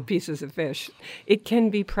too. pieces of fish. It can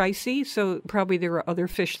be pricey, so probably there are other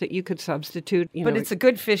fish that you could substitute. But it's a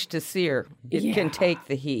good fish to sear. It can take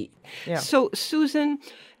the heat. Yeah. So, Susan,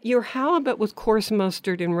 your halibut with coarse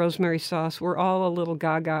mustard and rosemary sauce, we're all a little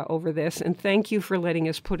gaga over this, and thank you for letting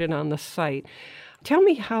us put it on the site. Tell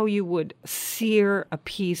me how you would sear a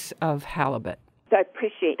piece of halibut. I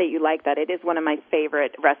appreciate that you like that. It is one of my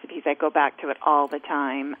favorite recipes. I go back to it all the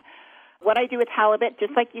time. What I do with halibut,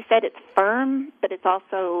 just like you said, it's firm, but it's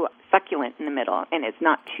also succulent in the middle, and it's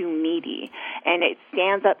not too meaty. And it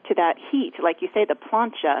stands up to that heat. Like you say, the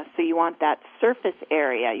plancha, so you want that surface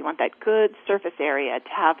area. You want that good surface area to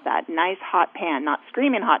have that nice hot pan, not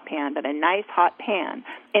screaming hot pan, but a nice hot pan.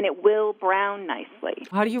 And it will brown nicely.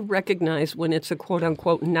 How do you recognize when it's a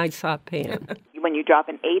quote-unquote nice hot pan? When you drop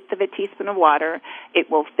 1/8 of a teaspoon of water,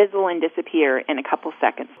 it will fizzle and disappear in a couple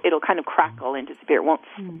seconds. It'll kind of crackle and disappear. It won't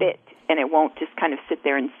spit, and it won't just kind of sit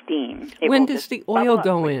there and steam. When does the oil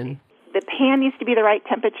go in? The pan needs to be the right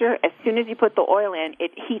temperature. As soon as you put the oil in,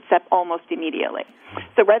 it heats up almost immediately.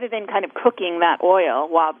 So rather than kind of cooking that oil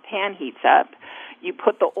while the pan heats up, you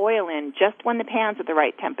put the oil in just when the pan's at the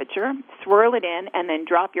right temperature, swirl it in, and then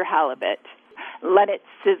drop your halibut. Let it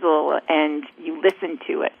sizzle, and you listen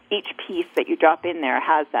to it. Each piece that you drop in there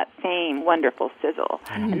has that same wonderful sizzle.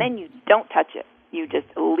 And then you don't touch it. You just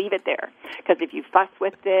leave it there. Because if you fuss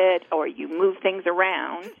with it or you move things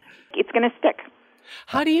around, it's going to stick.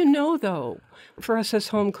 How do you know, though, for us as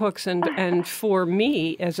home cooks and for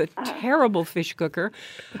me as a terrible fish cooker,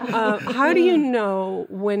 how do you know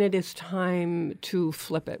when it is time to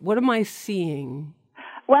flip it? What am I seeing?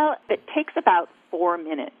 Well, it takes about 4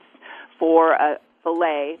 minutes for a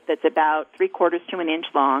fillet that's about 3/4 to an inch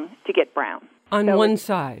long to get brown. On one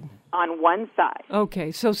side? On one side.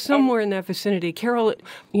 Okay, so somewhere in that vicinity. Carole,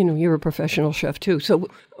 you're a professional chef too, so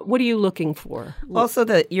what are you looking for? Also,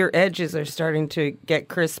 that your edges are starting to get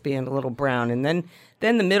crispy and a little brown, and then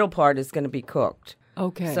the middle part is going to be cooked.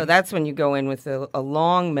 Okay. So that's when you go in with a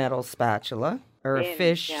long metal spatula, or a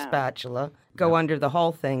fish spatula, go under the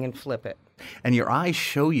whole thing and flip it. And your eyes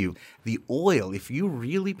show you the oil. If you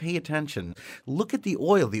really pay attention, look at the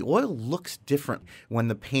oil. The oil looks different when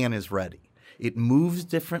the pan is ready. It moves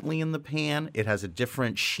differently in the pan. It has a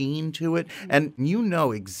different sheen to it. And you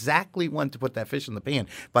know exactly when to put that fish in the pan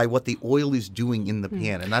by what the oil is doing in the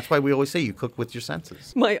pan. And that's why we always say you cook with your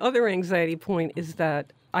senses. My other anxiety point is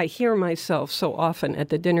that I hear myself so often at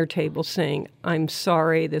the dinner table saying, I'm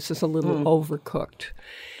sorry, this is a little overcooked.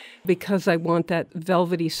 Because I want that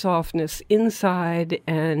velvety softness inside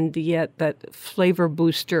and yet that flavor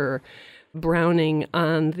booster browning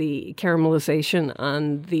on the caramelization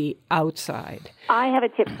on the outside. I have a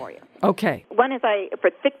tip for you. Okay. One is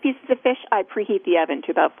for thick pieces of fish, I preheat the oven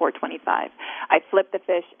to about 425. I flip the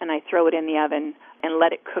fish and I throw it in the oven and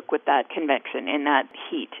let it cook with that convection in that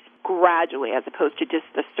heat gradually as opposed to just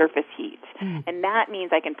the surface heat. And that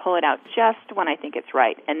means I can pull it out just when I think it's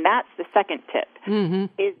right. And that's the second tip,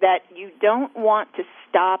 is that you don't want to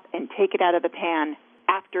stop and take it out of the pan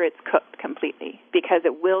after it's cooked completely, because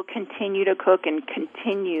it will continue to cook and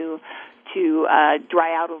continue to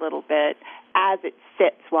dry out a little bit as it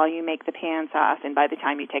sits while you make the pan sauce and by the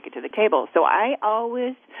time you take it to the table. So I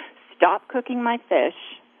always stop cooking my fish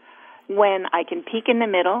when I can peek in the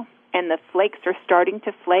middle and the flakes are starting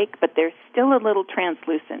to flake, but there's still a little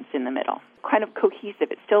translucence in the middle, kind of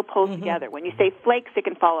cohesive. It still pulls together. When you say flakes, it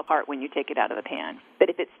can fall apart when you take it out of the pan. But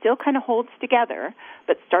if it still kind of holds together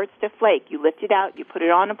but starts to flake, you lift it out, you put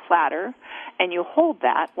it on a platter, and you hold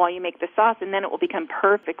that while you make the sauce, and then it will become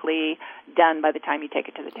perfectly done by the time you take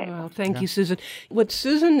it to the table. Well, thank you, Susan. What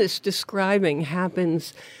Susan is describing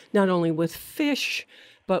happens not only with fish,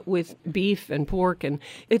 but with beef and pork, and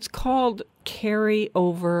it's called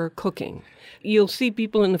carry-over cooking. You'll see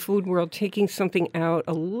people in the food world taking something out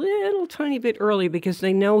a little tiny bit early because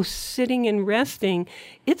they know sitting and resting,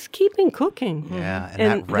 it's keeping cooking. Yeah,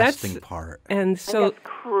 and that resting part. And so that's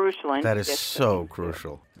crucial. That is so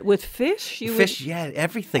crucial. With fish,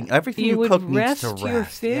 everything you would cook needs rest to rest. your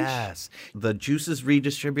fish? Yes, the juices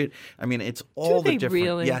redistribute. I mean, it's all Do the they different.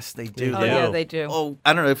 really? Yes, they do. Oh, yeah, they do. Oh,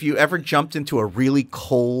 I don't know if you ever jumped into a really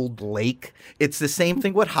cold lake. It's the same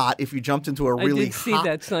thing with hot. If you jumped into a really I did see hot,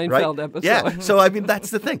 that Seinfeld episode. Yeah, so I mean that's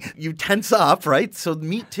the thing. You tense up, right? So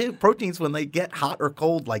meat too, proteins when they get hot or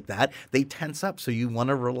cold like that, they tense up. So you want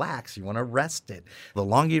to relax. You want to rest it. The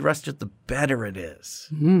longer you rest it, the better it is.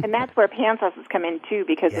 And that's where pan sauces come in too,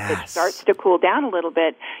 because if it starts to cool down a little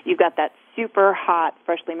bit, you've got that super hot,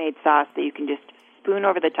 freshly made sauce that you can just spoon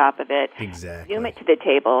over the top of it, zoom it to the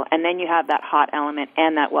table, and then you have that hot element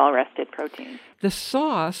and that well-rested protein. The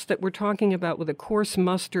sauce that we're talking about with a coarse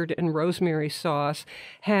mustard and rosemary sauce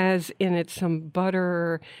has in it some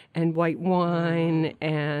butter and white wine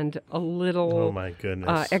and a little oh my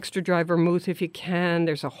goodness. Extra dry vermouth if you can.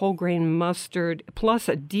 There's a whole grain mustard plus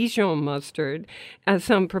a Dijon mustard and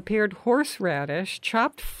some prepared horseradish,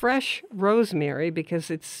 chopped fresh rosemary because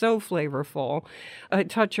it's so flavorful, a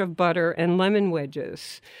touch of butter and lemon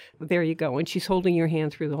wedges. There you go. And she's holding your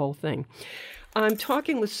hand through the whole thing. I'm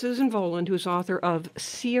talking with Susan Voland, who's author of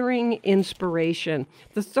Searing Inspiration.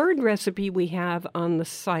 The third recipe we have on the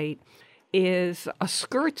site is a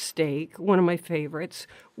skirt steak, one of my favorites,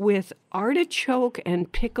 with artichoke and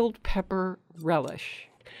pickled pepper relish.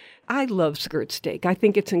 I love skirt steak. I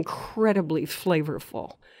think it's incredibly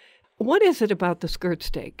flavorful. What is it about the skirt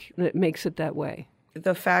steak that makes it that way?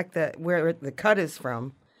 The fact that where the cut is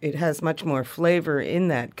from, it has much more flavor in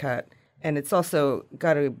that cut. And it's also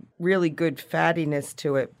got a really good fattiness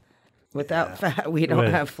to it. Without fat, we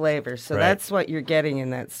don't have flavor. So that's what you're getting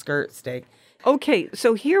in that skirt steak. Okay,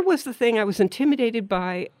 so here was the thing. I was intimidated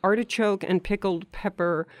by artichoke and pickled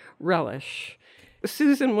pepper relish.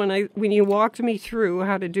 Susan, when you walked me through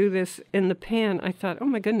how to do this in the pan, I thought, oh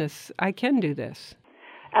my goodness, I can do this.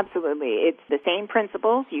 Absolutely. It's the same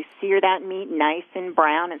principles. You sear that meat nice and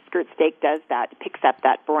brown, and skirt steak does that. It picks up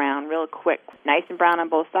that brown real quick. Nice and brown on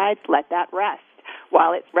both sides. Let that rest.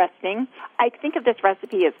 While it's resting, I think of this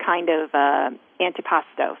recipe as kind of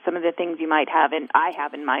antipasto. Some of the things you might have, and I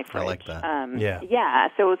have in my fridge. I like that. Yeah,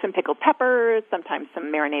 so some pickled peppers, sometimes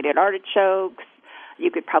some marinated artichokes. You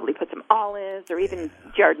could probably put some olives or even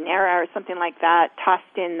giardiniera or something like that, tossed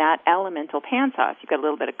in that elemental pan sauce. You've got a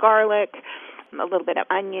little bit of garlic, a little bit of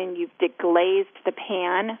onion. You've deglazed the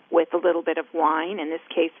pan with a little bit of wine, in this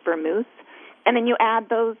case vermouth. And then you add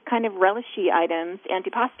those kind of relishy items,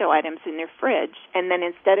 antipasto items in your fridge. And then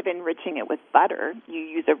instead of enriching it with butter, you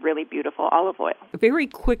use a really beautiful olive oil. Very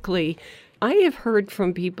quickly, I have heard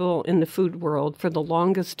from people in the food world for the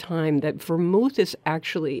longest time that vermouth is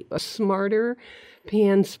actually a smarter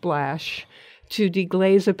pan splash to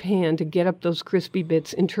deglaze a pan to get up those crispy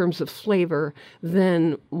bits in terms of flavor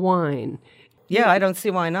than wine. Yeah, I don't see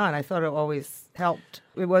why not. I thought it always helped.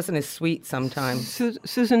 It wasn't as sweet sometimes.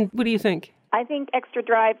 Susan, what do you think? I think extra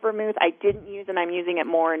dry vermouth I didn't use, and I'm using it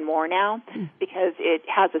more and more now because it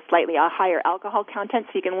has a slightly higher alcohol content,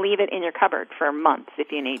 so you can leave it in your cupboard for months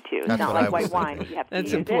if you need to. It's not like white wine. You have to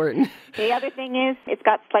use important. It. The other thing is it's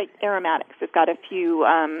got slight aromatics. It's got a few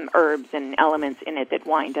herbs and elements in it that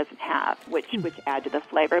wine doesn't have, which add to the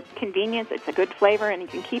flavor. Convenience, it's a good flavor, and you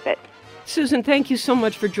can keep it. Susan, thank you so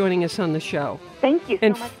much for joining us on the show. Thank you so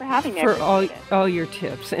much for having me. For all your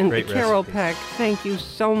tips. And Great Carole recipes. Peck, thank you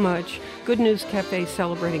so much. Good News Cafe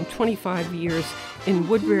celebrating 25 years in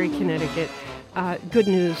Woodbury, Connecticut. Good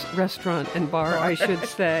News Restaurant and Bar, I should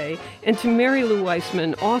say. And to Mary Lou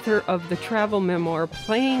Weissman, author of the travel memoir,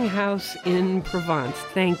 Playing House in Provence.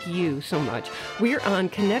 Thank you so much. We're on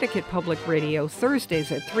Connecticut Public Radio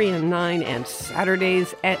Thursdays at 3 and 9 and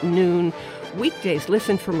Saturdays at noon. Weekdays,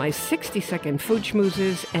 listen for my 60-second food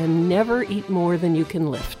schmoozes and never eat more than you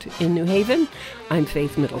can lift. In New Haven, I'm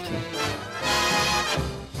Faith Middleton.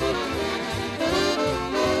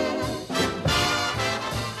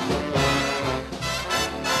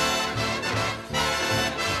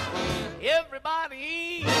 Everybody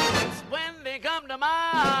eats when they come to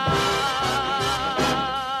my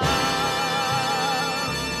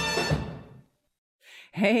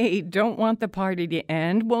Hey, don't want the party to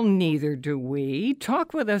end? Well, neither do we.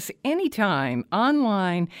 Talk with us anytime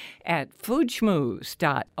online at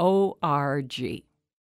foodschmooze.org.